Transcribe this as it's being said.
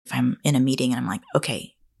I'm in a meeting and I'm like,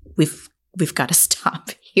 okay, we've got to stop.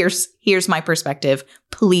 Here's my perspective.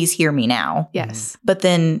 Please hear me now. Yes. But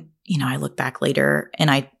then, I look back later and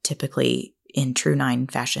I typically, in true 9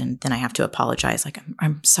 fashion, then I have to apologize. Like,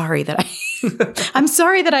 I'm sorry that I'm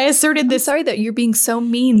sorry that I asserted this. Sorry that you're being so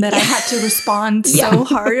mean that I had to respond so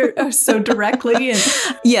hard or so directly. And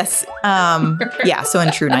yes. Yeah. So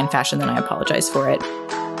in true 9 fashion, then I apologize for it.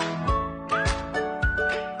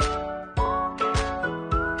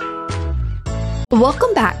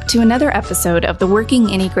 Welcome back to another episode of the Working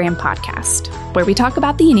Enneagram podcast, where we talk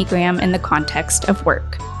about the Enneagram in the context of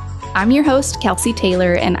work. I'm your host, Kelsey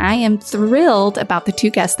Taylor, and I am thrilled about the 2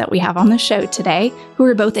 guests that we have on the show today, who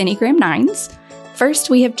are both Enneagram 9s. First,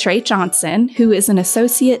 we have Trey Johnson, who is an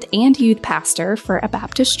associate and youth pastor for a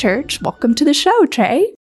Baptist church. Welcome to the show,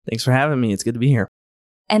 Trey. Thanks for having me. It's good to be here.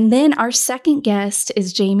 And then our second guest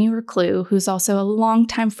is Jamie Reclue, who's also a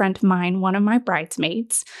longtime friend of mine, one of my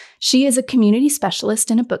bridesmaids. She is a community specialist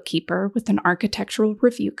and a bookkeeper with an architectural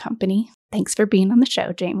review company. Thanks for being on the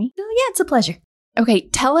show, Jamie. Oh, yeah, it's a pleasure. Okay,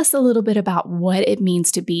 tell us a little bit about what it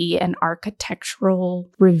means to be an architectural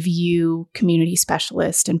review community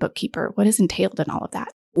specialist and bookkeeper. What is entailed in all of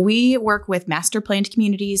that? We work with master planned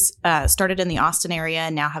communities, started in the Austin area,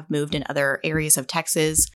 now have moved in other areas of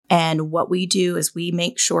Texas. And what we do is we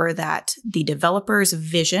make sure that the developer's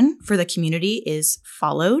vision for the community is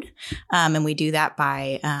followed. And we do that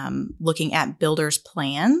by looking at builders'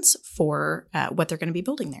 plans for what they're going to be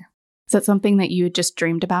building there. Is that something that you had just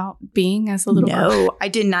dreamed about being as a little girl? No, I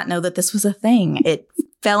did not know that this was a thing. It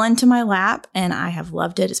fell into my lap and I have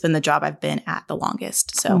loved it. It's been the job I've been at the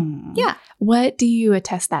longest. So, yeah. What do you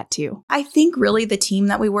attest that to? I think really the team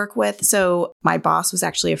that we work with. So my boss was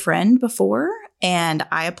actually a friend before, and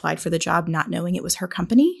I applied for the job not knowing it was her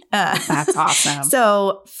company. That's awesome.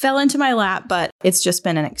 So fell into my lap, but it's just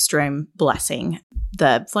been an extreme blessing.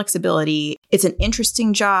 The flexibility, it's an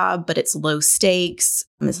interesting job, but it's low stakes.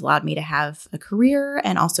 It's allowed me to have a career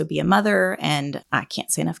and also be a mother. And I can't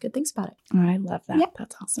say enough good things about it. Oh, I love that. Yeah.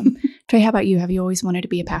 That's awesome. Trey, how about you? Have you always wanted to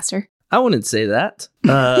be a pastor? I wouldn't say that.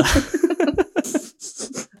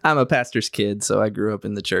 I'm a pastor's kid, so I grew up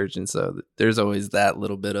in the church. And so there's always that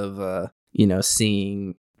little bit of,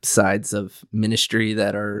 seeing sides of ministry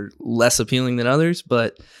that are less appealing than others.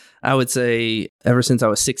 But I would say ever since I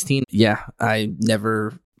was 16, I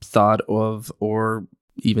never thought of or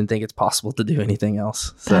even think it's possible to do anything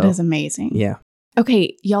else. So, that is amazing. Yeah.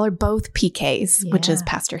 Okay, y'all are both PKs, which is Yeah.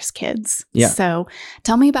 pastor's kids. Yeah. So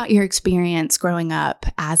tell me about your experience growing up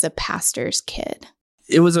as a pastor's kid.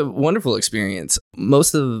 It was a wonderful experience.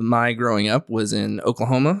 Most of my growing up was in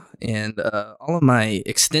Oklahoma, and all of my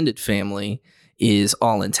extended family is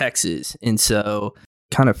all in Texas. And so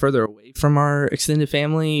kind of further away from our extended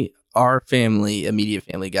family, our family, immediate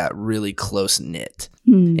family, got really close knit.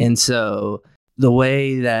 And so the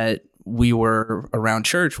way that we were around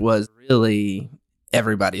church was really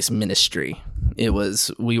everybody's ministry.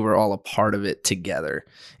 We were all a part of it together.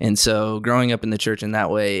 And so growing up in the church in that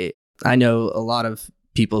way, I know a lot of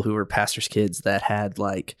people who were pastors' kids that had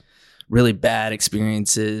like really bad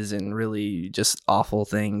experiences and really just awful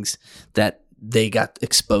things that they got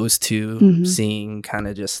exposed to, seeing kind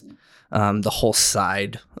of just the whole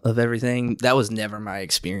side of everything. That was never my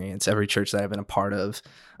experience. Every church that I've been a part of,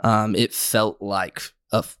 it felt like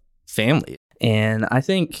a family. And I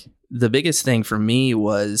think the biggest thing for me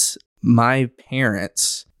was my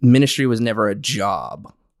parents' ministry was never a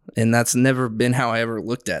job. And that's never been how I ever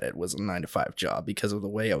looked at it, was a 9-to-5 job because of the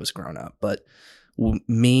way I was growing up. But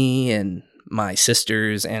me and my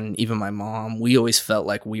sisters and even my mom, we always felt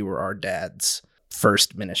like we were our dad's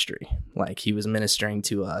first ministry. Like he was ministering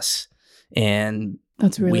to us. And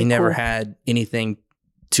That's really we never cool. had anything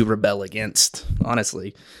to rebel against.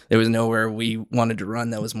 Honestly, there was nowhere we wanted to run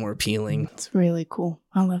that was more appealing. It's really cool.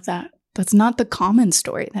 I love that. That's not the common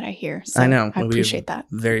story that I hear. So I know. I appreciate that.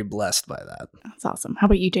 Very blessed by that. That's awesome. How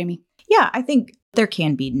about you, Jamie? Yeah, I think there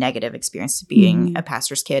can be negative experience to being a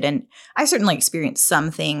pastor's kid. And I certainly experienced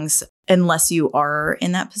some things unless you are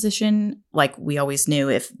in that position. Like we always knew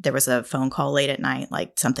if there was a phone call late at night,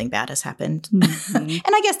 like something bad has happened. And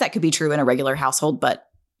I guess that could be true in a regular household, but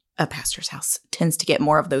a pastor's house tends to get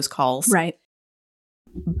more of those calls. Right.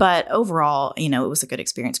 But overall, it was a good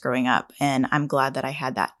experience growing up. And I'm glad that I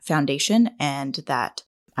had that foundation and that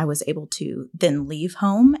I was able to then leave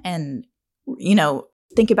home and,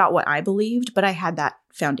 think about what I believed. But I had that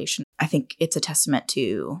foundation. I think it's a testament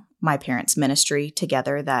to my parents' ministry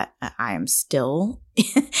together that I am still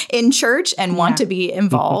in church and want to be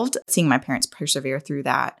involved. Seeing my parents persevere through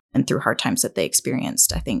that and through hard times that they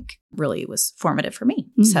experienced, I think really was formative for me.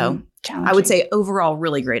 Mm-hmm. So I would say overall,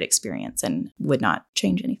 really great experience and would not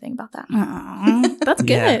change anything about that. That's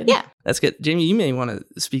good. Yeah. That's good. Jamie, you may want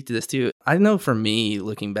to speak to this too. I know for me,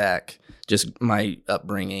 looking back, just my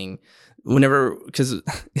upbringing, because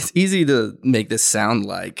it's easy to make this sound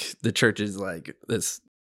like the church is like this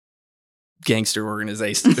gangster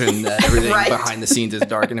organization and that everything behind the scenes is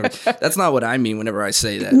dark and everything. That's not what I mean whenever I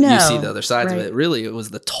say that. You see the other sides of it. Really, it was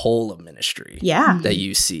the toll of ministry that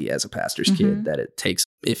you see as a pastor's kid, that it takes.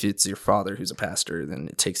 If it's your father who's a pastor, then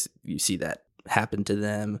you see that happen to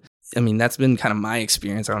them. I mean, that's been kind of my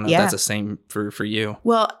experience. I don't know if that's the same for you.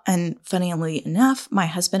 Well, and funnily enough, my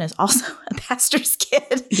husband is also a pastor's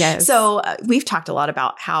kid. Yes. So we've talked a lot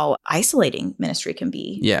about how isolating ministry can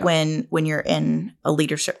be when you're in a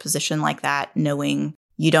leadership position like that, knowing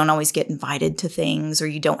you don't always get invited to things or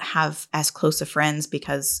you don't have as close of friends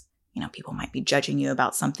because, people might be judging you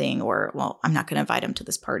about something or, well, I'm not going to invite him to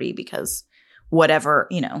this party because whatever,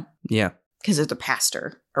 Yeah. Because it's a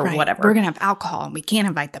pastor or whatever. We're going to have alcohol and we can't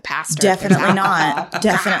invite the pastor. Definitely not.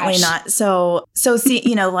 Definitely not. So see,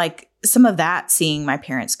 like some of that, seeing my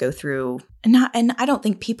parents go through and I don't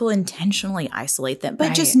think people intentionally isolate them,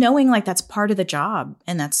 but just knowing like that's part of the job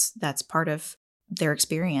and that's part of their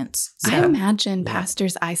experience. So, I imagine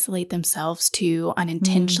pastors isolate themselves too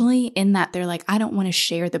unintentionally in that they're like, I don't want to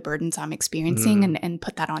share the burdens I'm experiencing and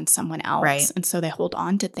put that on someone else. Right. And so they hold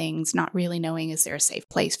on to things, not really knowing, is there a safe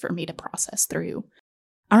place for me to process through?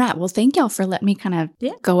 All right. Well, thank y'all for letting me kind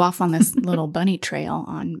of go off on this little bunny trail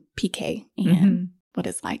on PK and what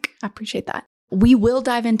it's like. I appreciate that. We will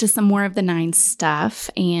dive into some more of the 9 stuff.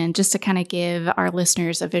 And just to kind of give our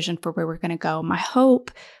listeners a vision for where we're going to go, my hope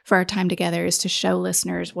for our time together is to show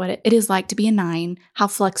listeners what it is like to be a 9, how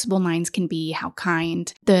flexible 9s can be, how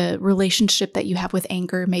kind, the relationship that you have with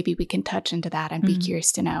anger. Maybe we can touch into that. I'd be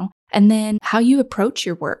curious to know. And then how you approach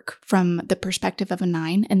your work from the perspective of a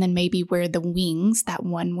 9, and then maybe where the wings, that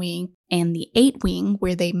 1 wing and the 8 wing,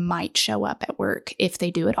 where they might show up at work if they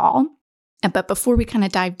do it all. But before we kind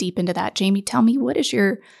of dive deep into that, Jamie, tell me, what is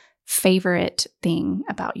your favorite thing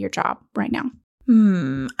about your job right now?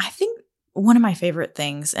 I think one of my favorite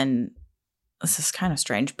things, and this is kind of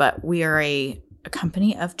strange, but we are a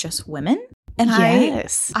company of just women. And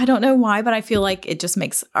I don't know why, but I feel like it just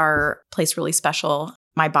makes our place really special.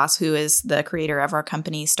 My boss, who is the creator of our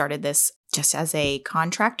company, started this just as a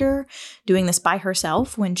contractor, doing this by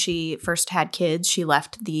herself. When she first had kids, she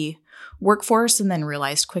left the workforce and then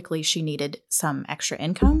realized quickly she needed some extra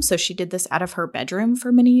income. So she did this out of her bedroom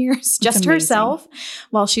for many years, just herself,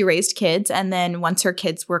 while she raised kids. And then once her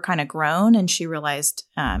kids were kind of grown and she realized,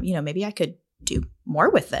 maybe I could do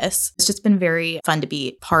more with this. It's just been very fun to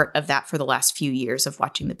be part of that for the last few years of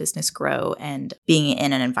watching the business grow and being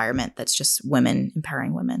in an environment that's just women,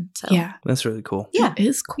 empowering women. So that's really cool. Yeah. It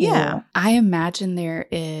is cool. Yeah. I imagine there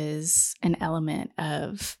is an element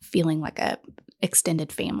of feeling like a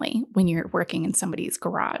extended family when you're working in somebody's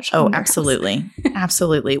garage. Oh, absolutely.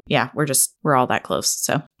 Absolutely. Yeah. We're all that close.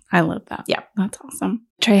 So I love that. Yeah. That's awesome.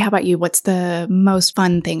 Trey, how about you? What's the most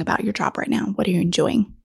fun thing about your job right now? What are you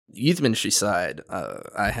enjoying? Youth ministry side,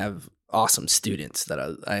 I have awesome students that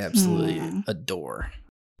I absolutely adore.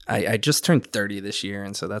 I just turned 30 this year,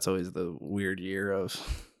 and so that's always the weird year of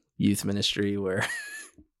youth ministry where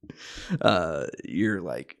you're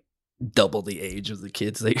like double the age of the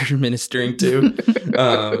kids that you're ministering to.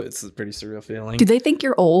 It's a pretty surreal feeling. Do they think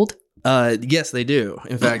you're old? Yes, they do.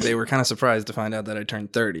 In fact, they were kind of surprised to find out that I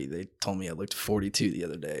turned 30. They told me I looked 42 the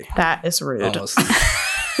other day. That is rude. Almost.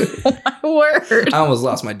 Oh my word. I almost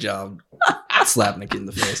lost my job slapping a kid in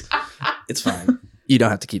the face. It's fine. You don't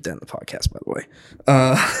have to keep that in the podcast, by the way.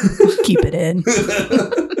 Keep it in.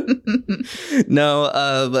 No,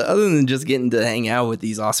 but other than just getting to hang out with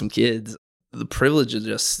these awesome kids, the privilege of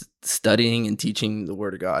just studying and teaching the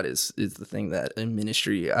Word of God is the thing that in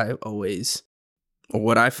ministry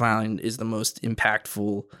what I find is the most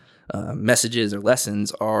impactful messages or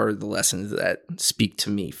lessons are the lessons that speak to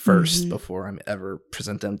me first before I ever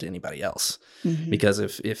present them to anybody else. Because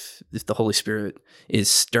if the Holy Spirit is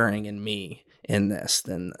stirring in me in this,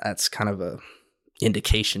 then that's kind of a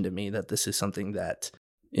indication to me that this is something that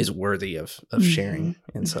is worthy of sharing.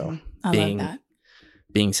 And so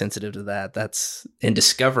being sensitive to that, and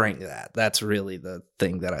discovering that's really the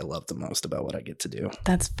thing that I love the most about what I get to do.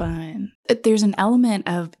 That's fun. There's an element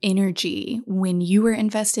of energy when you are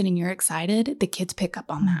invested and you're excited, the kids pick up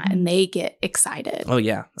on that and they get excited. Oh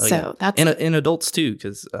yeah. That's and adults too,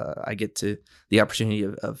 because I get to the opportunity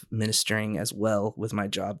of ministering as well with my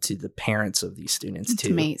job to the parents of these students too.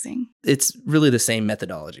 It's amazing. It's really the same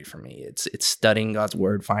methodology for me. It's studying God's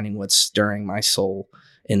word, finding what's stirring my soul,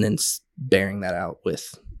 and then bearing that out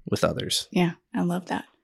with others. Yeah, I love that.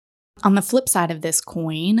 On the flip side of this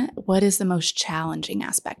coin, what is the most challenging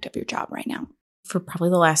aspect of your job right now? For probably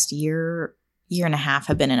the last year and a half,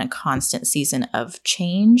 I've been in a constant season of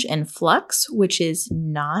change and flux, which is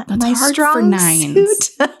not That's my hard strong for nines.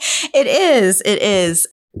 suit. It is.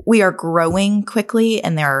 We are growing quickly,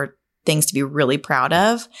 and there are things to be really proud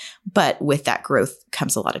of. But with that growth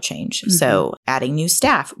comes a lot of change. Mm-hmm. So adding new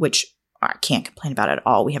staff, which I can't complain about at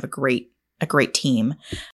all. We have a great team.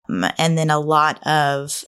 And then a lot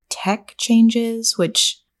of tech changes,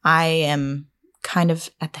 which I am kind of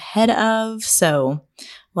at the head of. So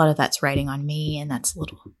a lot of that's riding on me, and that's a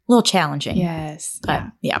little challenging. Yes. But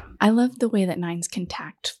yeah. I love the way that nines can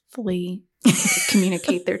tactfully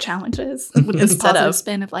communicate their challenges with this Instead positive of,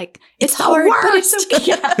 spin of like, it's the hard, but worst. it's okay.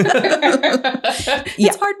 Yeah.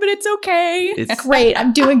 It's hard, but it's okay. It's Great.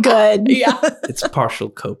 I'm doing good. Yeah. it's partial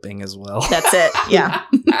coping as well. That's it. Yeah.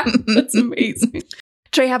 That's amazing.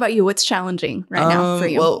 Trey, how about you? What's challenging right now for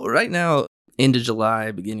you? Well, right now, end of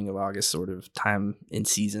July, beginning of August sort of time in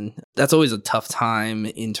season. That's always a tough time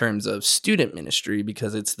in terms of student ministry,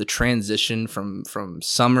 because it's the transition from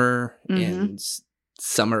summer and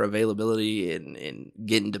summer availability and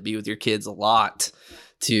getting to be with your kids a lot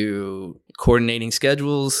to coordinating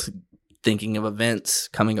schedules, thinking of events,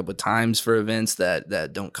 coming up with times for events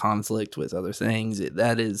that don't conflict with other things.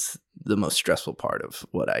 That is the most stressful part of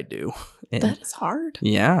what I do. And that is hard.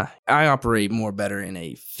 yeah, I operate more better in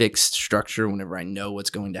a fixed structure whenever I know what's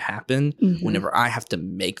going to happen. Mhm. Whenever I have to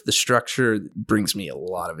make the structure, it brings me a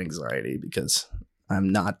lot of anxiety because I'm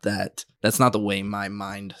not that's not the way my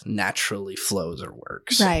mind naturally flows or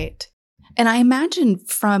works. Right. And I imagine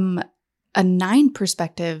from a nine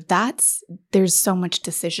perspective, there's so much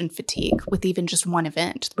decision fatigue with even just one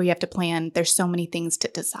event where you have to plan. There's so many things to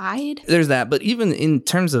decide. There's that. But even in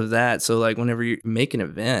terms of that, so like whenever you make an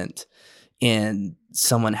event and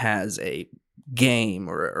someone has a game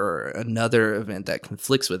or another event that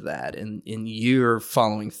conflicts with that, and you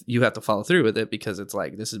have to follow through with it because it's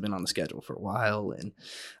like, this has been on the schedule for a while and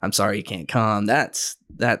I'm sorry you can't come. That's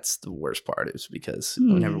the worst part, is because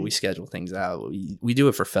whenever we schedule things out, we do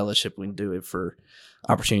it for fellowship. We do it for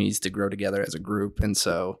opportunities to grow together as a group. And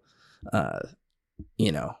so,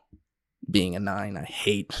 being a nine, I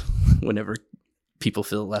hate whenever people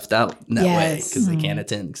feel left out in that way because they can't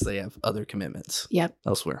attend because they have other commitments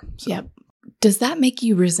elsewhere. So. Yep. Does that make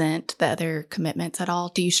you resent the other commitments at all?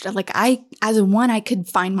 Do you I could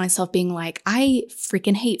find myself being like, I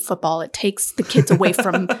freaking hate football. It takes the kids away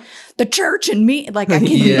from the church and me. Like I can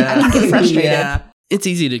get frustrated. Yeah. It's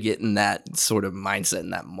easy to get in that sort of mindset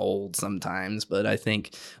and that mold sometimes, but I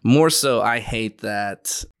think more so I hate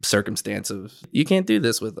that circumstance of you can't do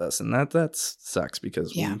this with us, and that sucks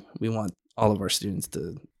because we want all of our students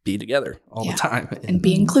to be together all the time and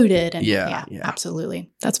be included. And yeah, absolutely.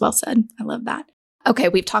 That's well said. I love that. Okay,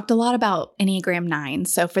 we've talked a lot about Enneagram 9.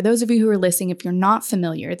 So for those of you who are listening, if you're not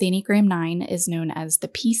familiar, the Enneagram 9 is known as the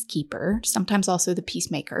peacekeeper, sometimes also the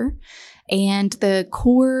peacemaker. And the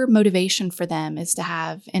core motivation for them is to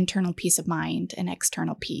have internal peace of mind and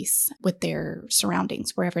external peace with their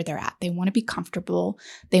surroundings, wherever they're at. They want to be comfortable.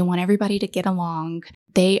 They want everybody to get along.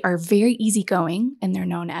 They are very easygoing, and they're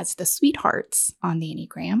known as the sweethearts on the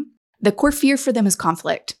Enneagram. The core fear for them is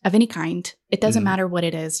conflict of any kind. It doesn't matter what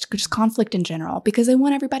it is, just conflict in general, because they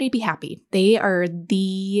want everybody to be happy. They are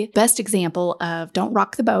the best example of don't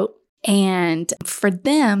rock the boat. And for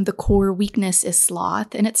them, the core weakness is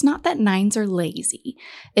sloth. And it's not that nines are lazy.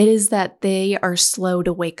 It is that they are slow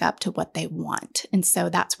to wake up to what they want. And so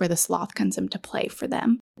that's where the sloth comes into play for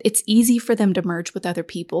them. It's easy for them to merge with other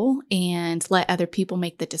people and let other people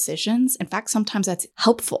make the decisions. In fact, sometimes that's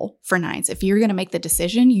helpful for nines. If you're going to make the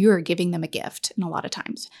decision, you're giving them a gift in a lot of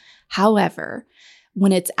times. However,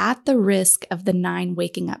 when it's at the risk of the nine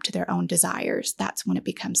waking up to their own desires, that's when it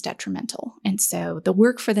becomes detrimental. And so the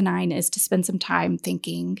work for the nine is to spend some time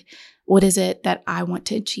thinking, what is it that I want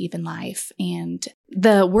to achieve in life? And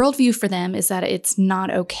the worldview for them is that it's not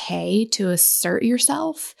okay to assert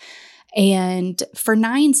yourself. And for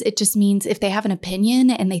nines, it just means if they have an opinion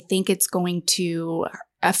and they think it's going to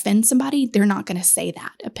offend somebody, they're not going to say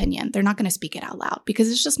that opinion. They're not going to speak it out loud because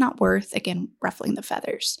it's just not worth, again, ruffling the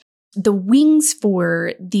feathers. The wings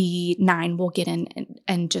for the 9 we'll get in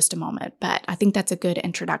just a moment, but I think that's a good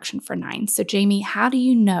introduction for 9. So Jamie, how do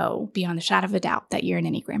you know beyond the shadow of a doubt that you're an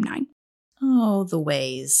Enneagram 9? Oh, the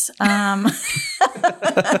ways. I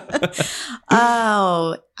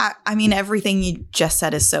mean, everything you just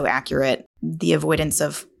said is so accurate. The avoidance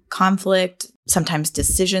of conflict. Sometimes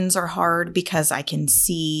decisions are hard because I can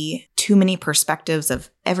see too many perspectives of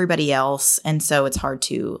everybody else. And so it's hard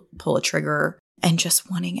to pull a trigger, and just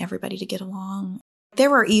wanting everybody to get along. There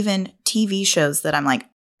were even TV shows that I'm like,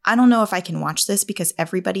 I don't know if I can watch this because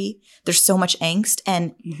there's so much angst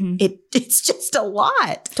and it's just a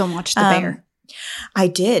lot. Don't watch The Bear. I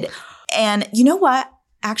did. And you know what?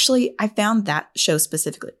 Actually, I found that show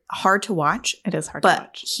specifically hard to watch. It is hard to watch.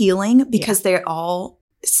 But healing because they all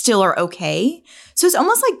still are okay. So it's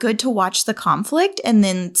almost like good to watch the conflict and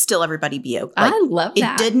then still everybody be okay. I love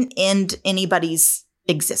that. It didn't end anybody's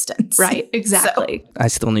existence. Right, exactly. I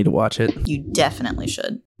still need to watch it. So you definitely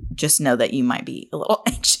should. Just know that you might be a little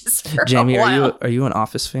anxious for Jamie, a while. are you an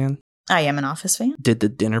Office fan? I am an Office fan. Did the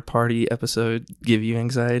dinner party episode give you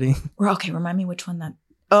anxiety? Okay, remind me which one that.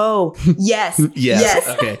 Oh, yes. Yes.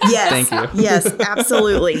 Okay. Yes. Thank you. Yes,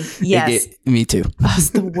 absolutely. Yes. Me too. That's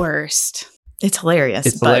the worst. It's hilarious.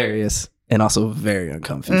 It's hilarious and also very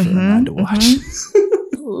uncomfortable for a 9 to watch.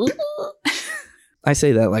 I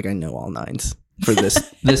say that like I know all 9s for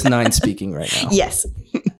this 9 speaking right now. Yes.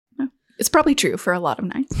 It's probably true for a lot of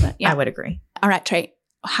 9s, but yeah. I would agree. All right, Trey.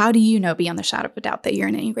 How do you know beyond the shadow of a doubt that you're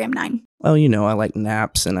an Enneagram 9? Well, I like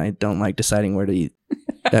naps and I don't like deciding where to eat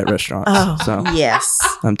at restaurants. So yes.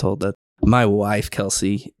 I'm told that. My wife,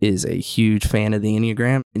 Kelsey, is a huge fan of the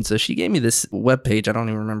Enneagram. And so she gave me this webpage. I don't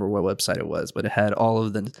even remember what website it was, but it had all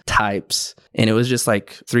of the types. And it was just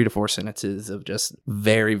like 3 to 4 sentences of just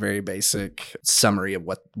very, very basic summary of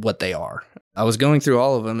what they are. I was going through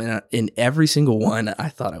all of them, and in every single one, I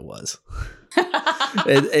thought I was.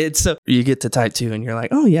 It's you get to type 2 and you're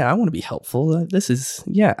like, oh yeah, I want to be helpful. I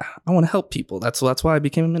want to help people. That's why I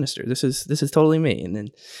became a minister. This is totally me. And then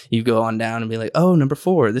you go on down and be like, oh, number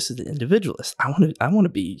 4, this is the individualist. I want to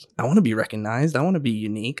be recognized. I want to be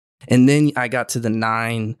unique. And then I got to the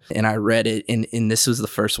 9 and I read it. And this was the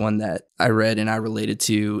first one that I read and I related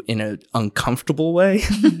to in an uncomfortable way,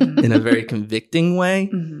 in a very convicting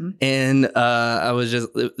way. Mm-hmm. And I was just,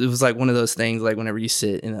 it was like one of those things, like whenever you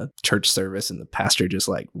sit in a church service and the pastor just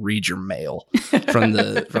like reads your mail from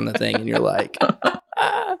the thing. And you're like,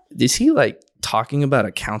 is he like talking about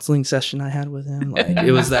a counseling session I had with him? Like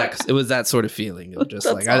it was that sort of feeling of just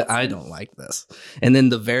like, awesome. I don't like this. And then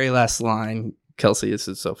the very last line, Kelsey, this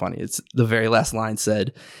is so funny. It's the very last line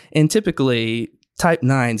said, and typically type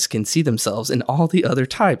 9s can see themselves in all the other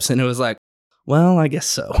types. And it was like, well, I guess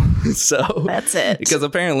so. So that's it. Because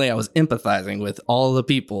apparently I was empathizing with all the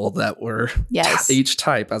people that were each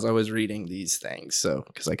type as I was reading these things. So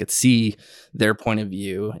because I could see their point of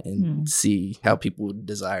view and see how people would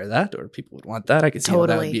desire that or people would want that. I could see how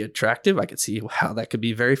that would be attractive. I could see how that could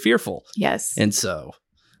be very fearful. Yes. And so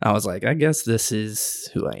I was like, I guess this is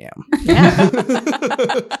who I am. Yeah.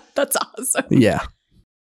 That's awesome. Yeah.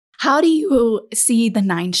 How do you see the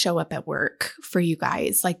 9 show up at work for you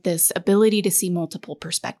guys? Like this ability to see multiple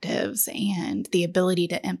perspectives and the ability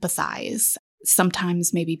to empathize,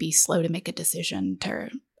 sometimes maybe be slow to make a decision to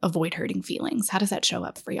avoid hurting feelings. How does that show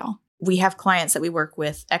up for y'all? We have clients that we work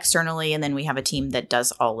with externally, and then we have a team that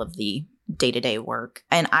does all of the day-to-day work.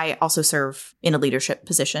 And I also serve in a leadership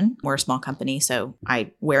position. We're a small company, so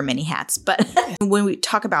I wear many hats. But when we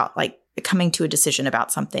talk about like coming to a decision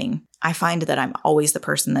about something, I find that I'm always the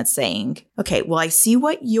person that's saying, okay, well, I see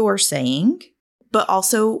what you're saying, but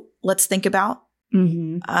also let's think about,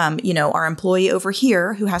 our employee over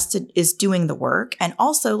here who is doing the work. And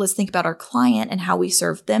also let's think about our client and how we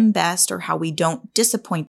serve them best or how we don't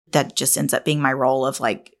disappoint. That just ends up being my role of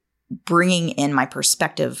like bringing in my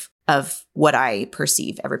perspective of what I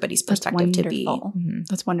perceive everybody's perspective to be. Mm-hmm.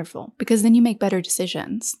 That's wonderful. Because then you make better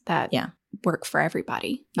decisions that work for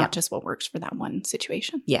everybody, not just what works for that one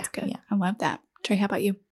situation. Yeah. That's good. Yeah. I love that. Trey, how about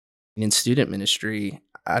you? In student ministry,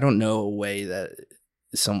 I don't know a way that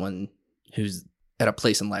someone who's at a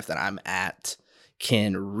place in life that I'm at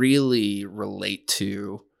can really relate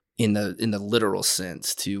to in the literal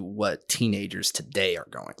sense to what teenagers today are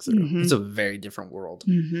going through. Mm-hmm. It's a very different world.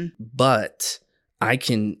 Mm-hmm. But I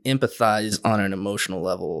can empathize on an emotional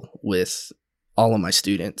level with all of my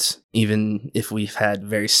students, even if we've had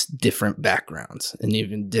very different backgrounds and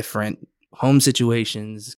even different home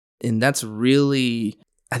situations. And that's really,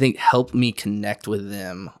 I think, helped me connect with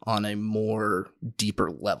them on a more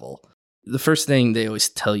deeper level. The first thing they always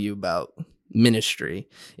tell you about ministry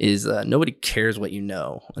is nobody cares what you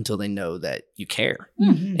know until they know that you care.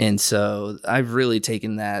 Mm-hmm. And so I've really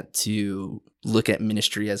taken that to look at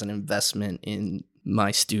ministry as an investment in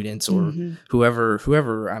my students or Mm-hmm.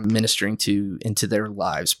 whoever I'm ministering to into their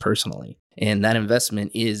lives personally. And that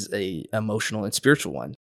investment is a emotional and spiritual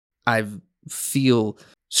one. I feel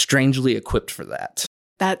strangely equipped for that.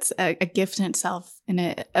 That's a gift in itself, and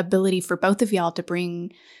an ability for both of y'all to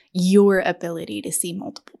bring your ability to see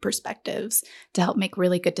multiple perspectives to help make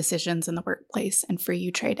really good decisions in the workplace, and for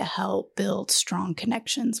you, Trey, to help build strong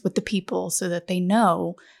connections with the people so that they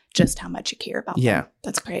know just how much you care about them.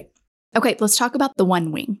 That's great. Okay, let's talk about the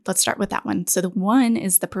one wing. Let's start with that one. So the one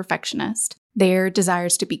is the perfectionist. Their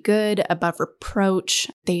desires to be good, above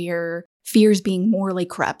reproach, their fears being morally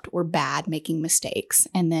corrupt or bad, making mistakes.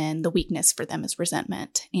 And then the weakness for them is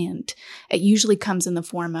resentment. And it usually comes in the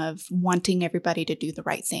form of wanting everybody to do the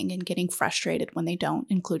right thing and getting frustrated when they don't,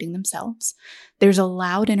 including themselves. There's a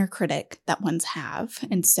loud inner critic that ones have.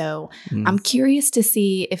 And so I'm curious to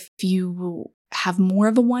see if you have more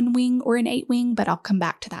of a one wing or an 8 wing, but I'll come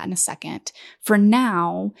back to that in a second. For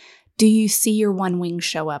now, do you see your one wing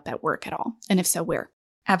show up at work at all? And if so, where?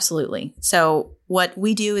 Absolutely. So what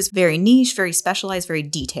we do is very niche, very specialized, very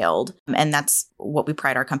detailed. And that's what we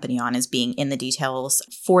pride our company on, is being in the details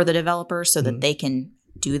for the developers so that they can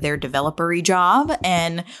do their developer-y job,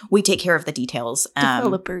 and we take care of the details.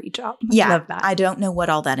 Developer-y job. Yeah. Love that. I don't know what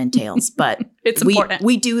all that entails, but It's important.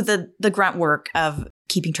 We do the grunt work of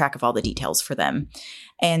keeping track of all the details for them.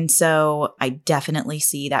 And so I definitely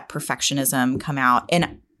see that perfectionism come out.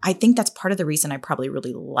 And I think that's part of the reason I probably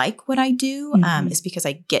really like what I do, is because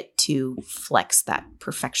I get to flex that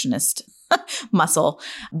perfectionist muscle.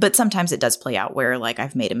 But sometimes it does play out where, like,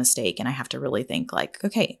 I've made a mistake and I have to really think, like,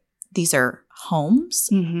 okay, these are homes.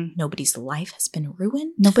 Nobody's life has been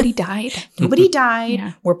ruined. Nobody died. Nobody died.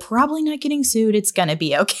 Yeah. We're probably not getting sued. It's going to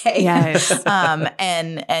be okay. Yes.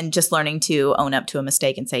 And just learning to own up to a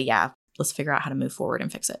mistake and say, yeah, let's figure out how to move forward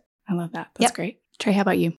and fix it. I love that. That's great. Trey, how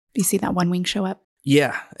about you? Do you see that one wing show up?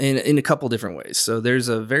 Yeah, in a couple different ways. So there's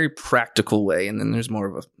a very practical way, and then there's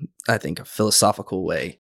more of a philosophical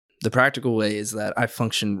way. The practical way is that I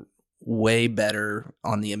function way better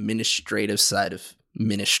on the administrative side of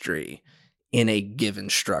ministry in a given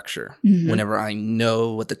structure. Whenever I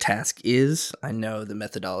know what the task is, I know the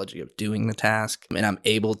methodology of doing the task, and I'm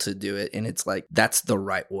able to do it. And it's like, that's the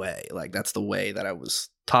right way. Like, that's the way that I was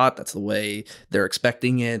taught. That's the way they're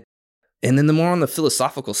expecting it. And then the more on the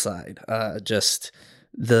philosophical side, just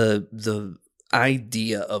the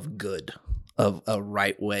idea of good, of a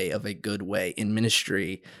right way, of a good way in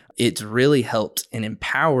ministry, it's really helped and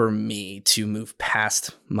empower me to move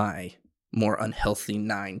past my more unhealthy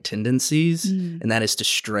 9 tendencies, and that is to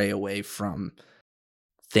stray away from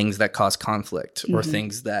things that cause conflict or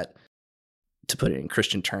things that, to put it in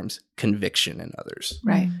Christian terms, conviction in others.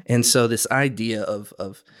 Right. And so this idea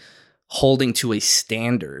of holding to a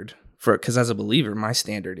standard, because as a believer, my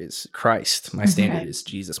standard is Christ. My standard is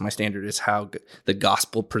Jesus. My standard is how the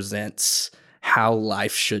gospel presents how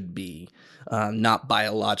life should be. Not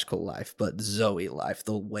biological life, but Zoe life,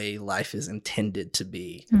 the way life is intended to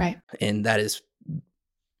be. Right. And that is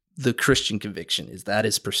the Christian conviction, is that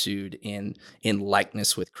is pursued in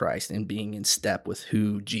likeness with Christ and being in step with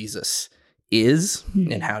who Jesus is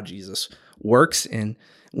and how Jesus works. And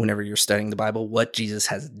whenever you're studying the Bible, what Jesus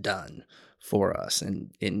has done for us,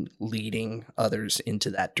 and in leading others into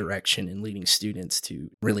that direction and leading students to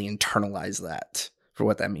really internalize that for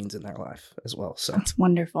what that means in their life as well. So that's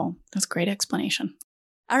wonderful. That's a great explanation.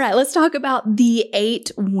 All right, let's talk about the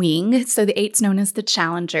 8 wing. So the 8's known as the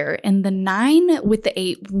challenger, and the 9 with the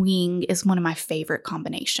 8 wing is one of my favorite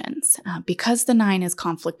combinations because the 9 is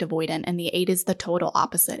conflict avoidant and the 8 is the total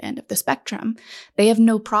opposite end of the spectrum. They have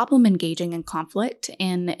no problem engaging in conflict,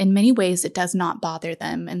 and in many ways it does not bother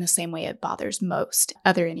them in the same way it bothers most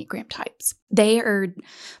other Enneagram types. They are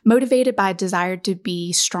motivated by a desire to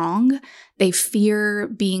be strong. They fear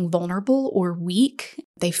being vulnerable or weak.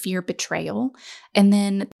 They fear betrayal. And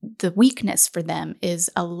then the weakness for them is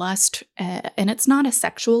a lust, and it's not a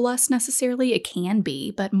sexual lust necessarily. It can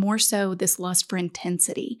be, but more so this lust for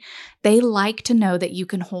intensity. They like to know that you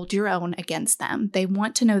can hold your own against them. They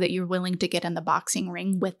want to know that you're willing to get in the boxing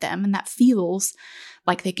ring with them, and that feels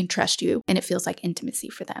like they can trust you, and it feels like intimacy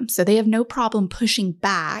for them. So they have no problem pushing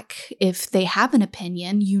back. If they have an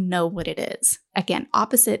opinion, you know what it is. Again,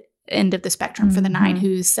 opposite end of the spectrum for the 9,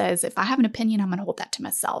 who says, if I have an opinion, I'm going to hold that to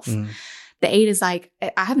myself. The 8 is like,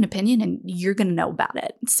 I have an opinion and you're going to know about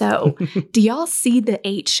it. So do y'all see the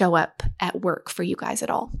 8 show up at work for you guys at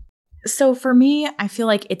all? So for me, I feel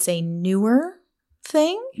like it's a newer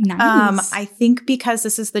thing. Nice. I think because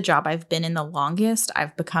this is the job I've been in the longest,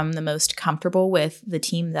 I've become the most comfortable with the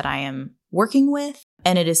team that I am working with.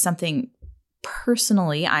 And it is something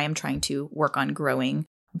personally I am trying to work on growing.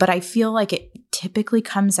 But I feel like it typically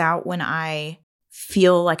comes out when I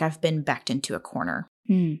feel like I've been backed into a corner.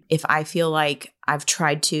 If I feel like I've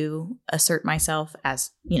tried to assert myself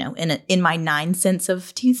as, in my 9 sense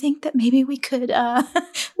of, do you think that maybe we could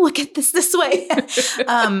look at this way?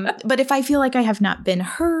 But if I feel like I have not been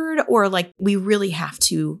heard, or like we really have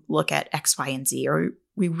to look at X, Y, and Z, or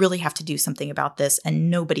we really have to do something about this and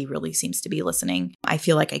nobody really seems to be listening, I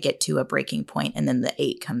feel like I get to a breaking point and then the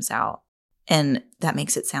 8 comes out. And that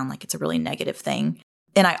makes it sound like it's a really negative thing.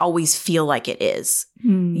 And I always feel like it is,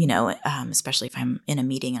 especially if I'm in a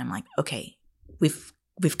meeting and I'm like, okay, we've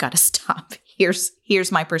got to stop.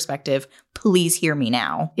 Here's my perspective. Please hear me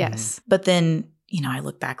now. Yes. But then, I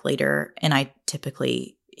look back later and I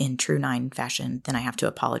typically, in true 9 fashion, then I have to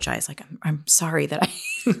apologize. Like, I'm sorry that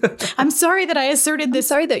I'm sorry that I asserted this.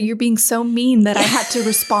 Sorry that you're being so mean that I had to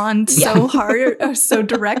respond so hard or so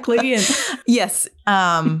directly. And yes.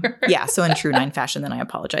 So in true 9 fashion, then I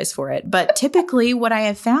apologize for it. But typically what I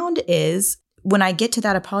have found is when I get to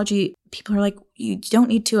that apology, people are like, you don't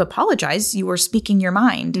need to apologize. You were speaking your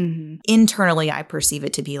mind. Mm-hmm. Internally, I perceive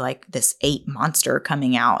it to be like this 8 monster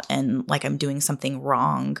coming out and like I'm doing something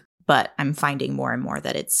wrong. But I'm finding more and more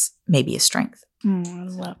that it's maybe a strength. I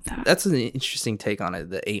love that. That's an interesting take on it,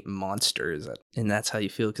 the 8 monsters. And that's how you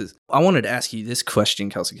feel. Because I wanted to ask you this question,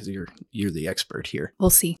 Kelsey, because you're the expert here. We'll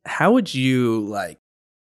see. How would you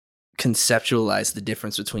conceptualize the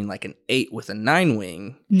difference between like an 8 with a 9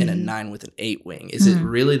 wing and a 9 with an 8 wing? Is it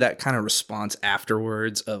really that kind of response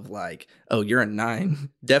afterwards of like, oh, you're a 9,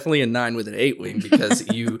 definitely a 9 with an 8 wing, because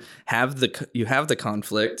you have the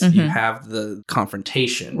conflict, you have the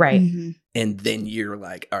confrontation, right? And then you're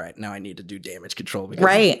like, all right, now I need to do damage control because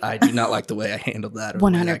I do not like the way I handled that.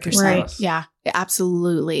 100%. Right. Yeah,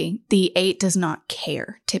 absolutely. The 8 does not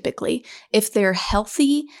care, typically. If they're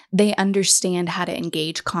healthy, they understand how to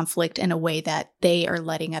engage conflict in a way that they are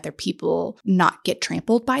letting other people not get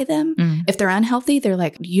trampled by them. If they're unhealthy, they're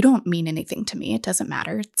like, you don't mean anything to me. It doesn't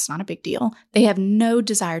matter. It's not a big deal. They have no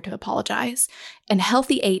desire to apologize. And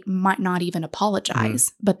healthy 8 might not even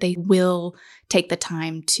apologize, but they will take the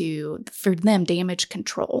time to, for them, damage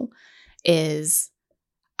control is,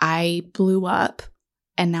 I blew up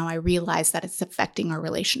and now I realize that it's affecting our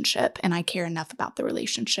relationship and I care enough about the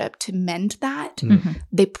relationship to mend that.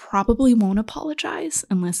 They probably won't apologize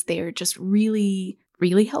unless they're just really,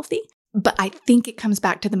 really healthy. But I think it comes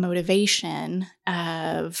back to the motivation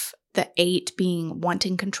of the 8 being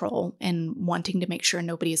wanting control and wanting to make sure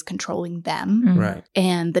nobody is controlling them. Right.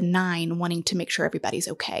 And the 9 wanting to make sure everybody's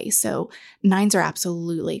okay. So 9s are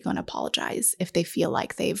absolutely going to apologize if they feel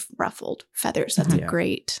like they've ruffled feathers. That's a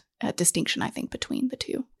great distinction, I think, between the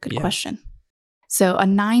two. Good question. So a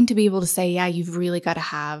 9 to be able to say, yeah, you've really got to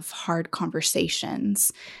have hard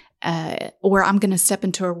conversations. Or I'm going to step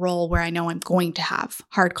into a role where I know I'm going to have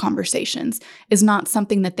hard conversations is not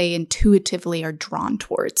something that they intuitively are drawn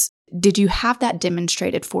towards. Did you have that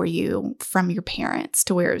demonstrated for you from your parents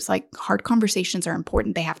to where it's like hard conversations are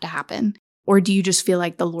important, they have to happen? Or do you just feel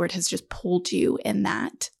like the Lord has just pulled you in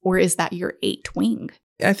that? Or is that your 8 wing?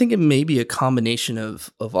 I think it may be a combination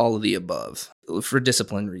of all of the above for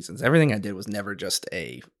discipline reasons. Everything I did was never just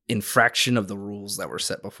a infraction of the rules that were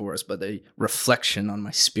set before us, but a reflection on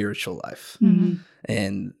my spiritual life.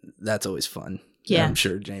 And that's always fun. Yeah. I'm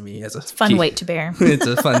sure Jamie has a fun weight to bear. It's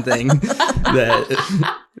a fun thing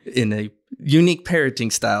that in a unique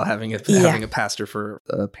parenting style, having a pastor for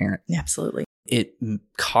a parent. Absolutely. It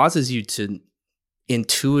causes you to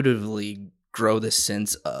intuitively grow this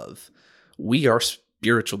sense of we are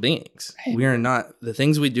spiritual beings. Right. We are not, the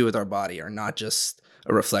things we do with our body are not just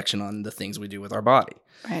a reflection on the things we do with our body.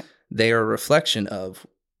 Right. They are a reflection of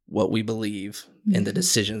what we believe and the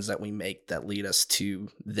decisions that we make that lead us to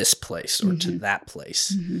this place or to that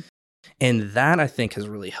place. And that, I think, has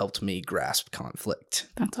really helped me grasp conflict.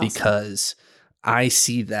 That's awesome. Because I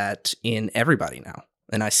see that in everybody now.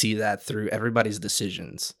 And I see that through everybody's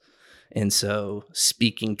decisions. And so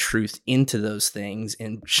speaking truth into those things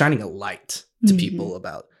and shining a light to people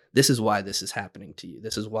about this is why this is happening to you.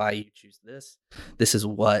 This is why you choose this. This is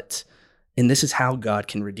what, and this is how God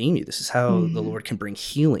can redeem you. This is how the Lord can bring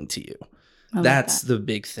healing to you. That's the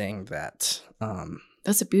big thing that...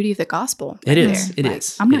 that's the beauty of the gospel. It is. It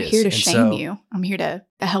is. I'm not here to shame you. I'm here to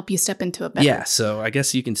help you step into a better. Yeah. So I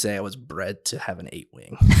guess you can say I was bred to have an 8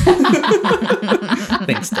 wing.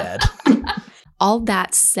 Thanks, Dad. All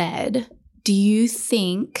that said, do you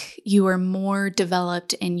think you are more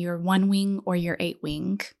developed in your 1 wing or your 8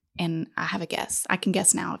 wing? and I have a guess. I can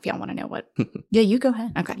guess now if y'all want to know what. Yeah, you go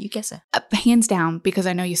ahead. Okay. You guess it. Hands down, because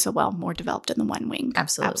I know you so well, more developed in the one wing.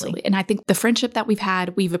 Absolutely. And I think the friendship that we've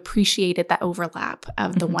had, we've appreciated that overlap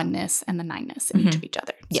of the oneness and the nineness in each of each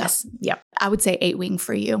other. Yes. So Yep. I would say 8-wing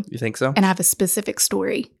for you. You think so? And I have a specific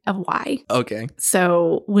story of why. Okay.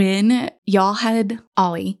 So when y'all had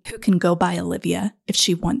Ollie, who can go by Olivia if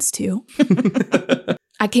she wants to,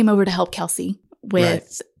 I came over to help Kelsey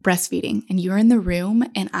with breastfeeding, and you're in the room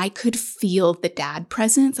and I could feel the dad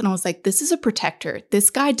presence. And I was like, this is a protector. This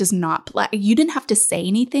guy does not play. You didn't have to say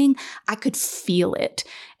anything. I could feel it.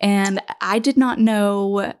 And I did not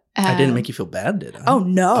know. I didn't make you feel bad, did I? Oh,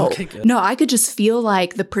 no. Okay, good. No, I could just feel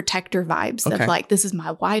like the protector vibes of Okay. like, this is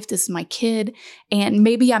my wife, this is my kid. And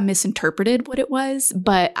maybe I misinterpreted what it was,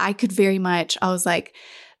 but I could very much, I was like,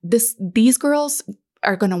 these girls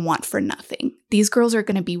are going to want for nothing. These girls are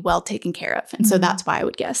going to be well taken care of. And so that's why I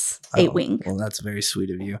would guess 8-wing. Well, that's very sweet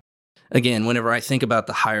of you. Again, whenever I think about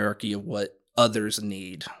the hierarchy of what others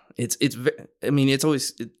need, it's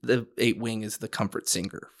always the 8-wing is the comfort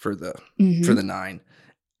singer for the 9.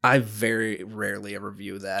 I very rarely ever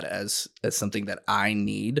view that as something that I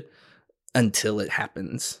need until it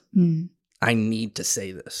happens. I need to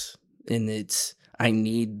say this, and I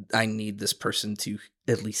need this person to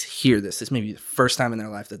at least hear this. This may be the first time in their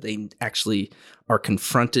life that they actually are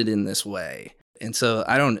confronted in this way. And so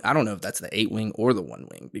I don't know if that's the 8-wing or the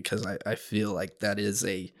 1-wing, because I feel like that is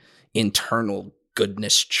a internal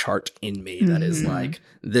goodness chart in me that is like,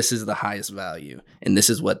 this is the highest value and this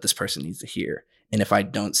is what this person needs to hear. And if I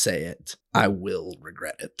don't say it, I will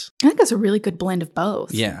regret it. I think that's a really good blend of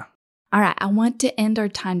both. Yeah. All right. I want to end our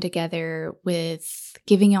time together with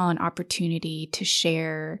giving y'all an opportunity to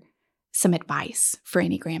share some advice for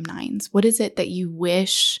Enneagram 9s. What is it that you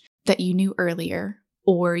wish that you knew earlier,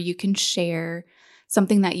 or you can share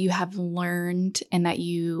something that you have learned and that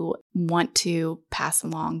you want to pass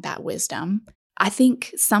along that wisdom? I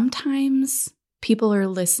think sometimes people are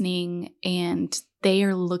listening and they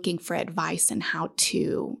are looking for advice on how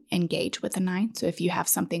to engage with a 9. So if you have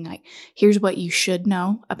something like, here's what you should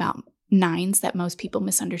know about 9s that most people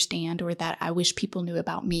misunderstand, or that I wish people knew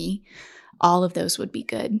about me, all of those would be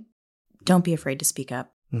good. Don't be afraid to speak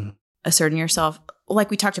up. Asserting yourself.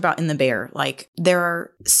 Like we talked about in the bear, like there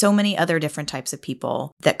are so many other different types of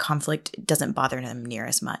people that conflict doesn't bother them near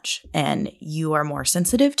as much. And you are more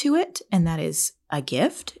sensitive to it. And that is a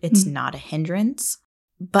gift. It's not a hindrance.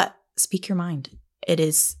 But speak your mind. It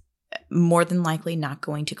is more than likely not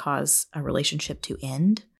going to cause a relationship to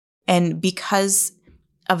end. And because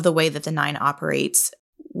of the way that the 9 operates,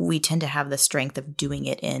 we tend to have the strength of doing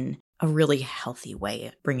it in a really healthy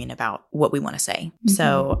way, bringing about what we want to say.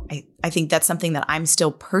 So I think that's something that I'm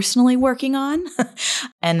still personally working on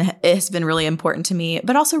and it has been really important to me,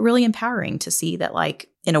 but also really empowering to see that, like,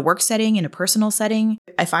 in a work setting, in a personal setting,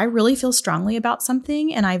 if I really feel strongly about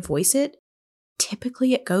something and I voice it,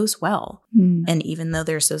 typically it goes well. And even though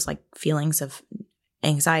there's those like feelings of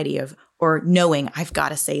anxiety or knowing I've got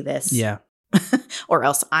to say this. Yeah. or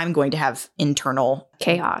else I'm going to have internal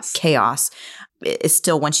chaos. It's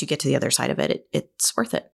still, once you get to the other side of it, it's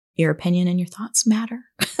worth it. Your opinion and your thoughts matter.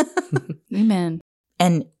 Amen.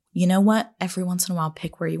 And you know what? Every once in a while,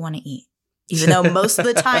 pick where you want to eat. Even though most of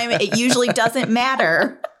the time it usually doesn't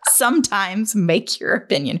matter. Sometimes make your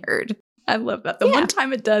opinion heard. I love that. The one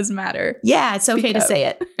time it does matter. Yeah, it's okay to say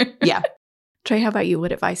it. Yeah. Trey, how about you?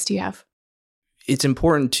 What advice do you have? It's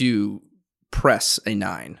important to press a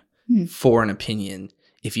 9 for an opinion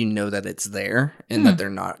if you know that it's there and that they're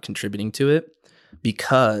not contributing to it,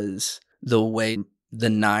 because the way the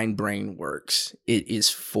 9 brain works, it is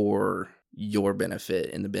for your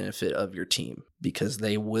benefit and the benefit of your team, because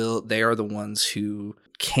they are the ones who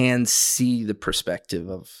can see the perspective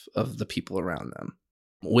of the people around them.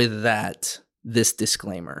 With that, this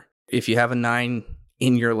disclaimer: if you have a 9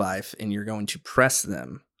 in your life and you're going to press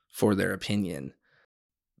them for their opinion,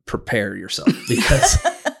 prepare yourself, because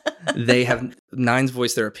 9s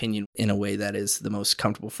voice their opinion in a way that is the most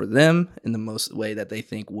comfortable for them, in the most way that they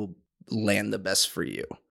think will land the best for you.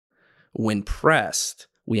 When pressed,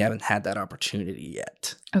 we haven't had that opportunity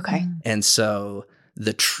yet. Okay. And so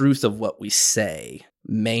the truth of what we say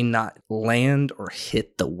may not land or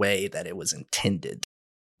hit the way that it was intended.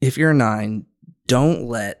 If you're a 9, don't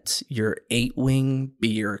let your 8-wing be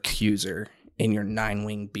your accuser and your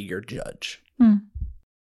 9-wing be your judge.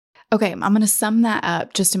 Okay, I'm going to sum that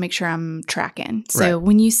up just to make sure I'm tracking. So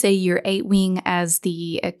when you say your 8-wing as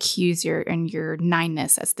the accuser and your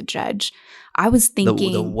 9-ness as the judge, I was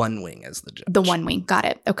thinking... The 1-wing as the judge. The 1-wing, got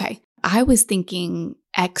it. Okay. I was thinking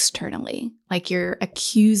externally, like you're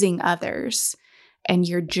accusing others and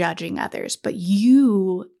you're judging others, but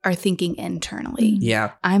you are thinking internally.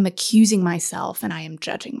 Yeah. I'm accusing myself and I am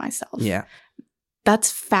judging myself. Yeah.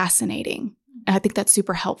 That's fascinating. And I think that's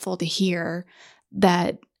super helpful to hear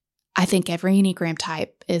that I think every Enneagram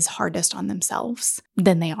type is hardest on themselves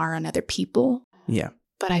than they are on other people. Yeah.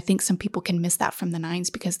 But I think some people can miss that from the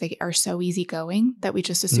 9s because they are so easygoing that we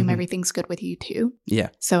just assume everything's good with you too. Yeah.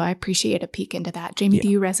 So I appreciate a peek into that. Jamie, do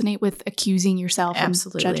you resonate with accusing yourself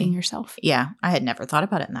Absolutely. and judging yourself? Yeah. I had never thought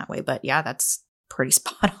about it in that way, but yeah, that's pretty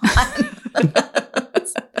spot on.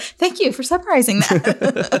 Thank you for summarizing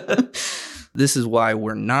that. This is why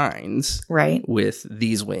we're 9s, Right. with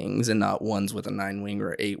these wings and not 1s with a 9 wing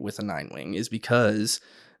or 8 with a 9 wing, is because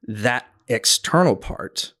that external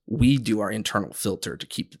part, we do our internal filter to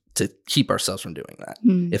keep ourselves from doing that.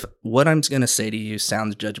 If what I'm going to say to you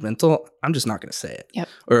sounds judgmental, I'm just not going to say it. Yep.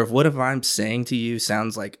 Or if I'm saying to you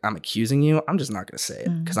sounds like I'm accusing you, I'm just not going to say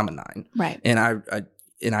it because I'm a 9. Right.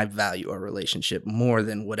 And I value our relationship more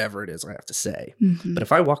than whatever it is I have to say. Mm-hmm. But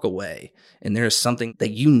if I walk away and there is something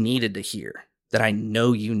that you needed to hear, that I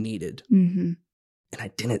know you needed, Mm-hmm. and I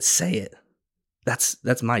didn't say it, that's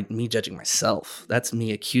me judging myself. That's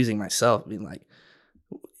me accusing myself, being like,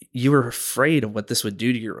 you were afraid of what this would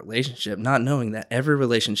do to your relationship, not knowing that every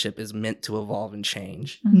relationship is meant to evolve and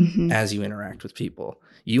change Mm-hmm. as you interact with people.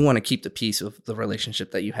 You want to keep the peace of the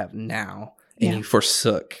relationship that you have now, and you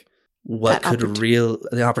forsook what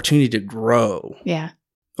the opportunity to grow,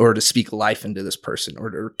 or to speak life into this person,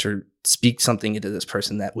 or to speak something into this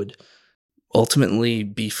person that would ultimately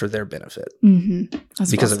be for their benefit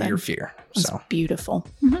because of your fear. That's beautiful.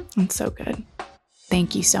 That's so good.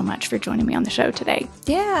 Thank you so much for joining me on the show today.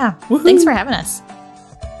 Yeah. Woo-hoo. Thanks for having us.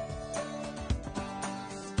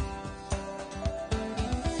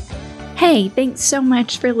 Hey, thanks so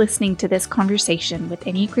much for listening to this conversation with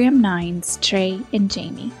Enneagram 9s, Trey and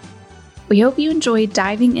Jamie. We hope you enjoyed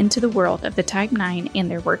diving into the world of the Type 9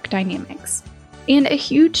 and their work dynamics. And a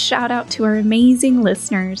huge shout out to our amazing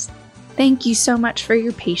listeners. Thank you so much for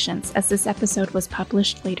your patience as this episode was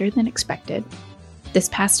published later than expected. This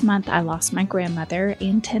past month, I lost my grandmother,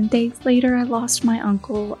 and 10 days later, I lost my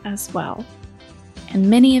uncle as well. And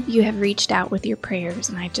many of you have reached out with your prayers,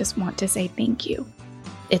 and I just want to say thank you.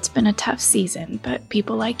 It's been a tough season, but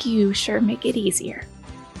people like you sure make it easier.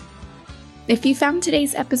 If you found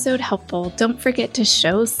today's episode helpful, don't forget to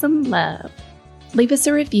show some love. Leave us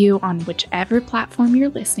a review on whichever platform you're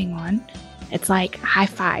listening on. It's like high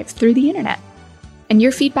fives through the internet. And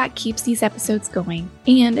your feedback keeps these episodes going,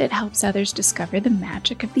 and it helps others discover the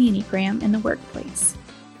magic of the Enneagram in the workplace.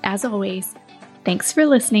 As always, thanks for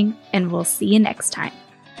listening, and we'll see you next time.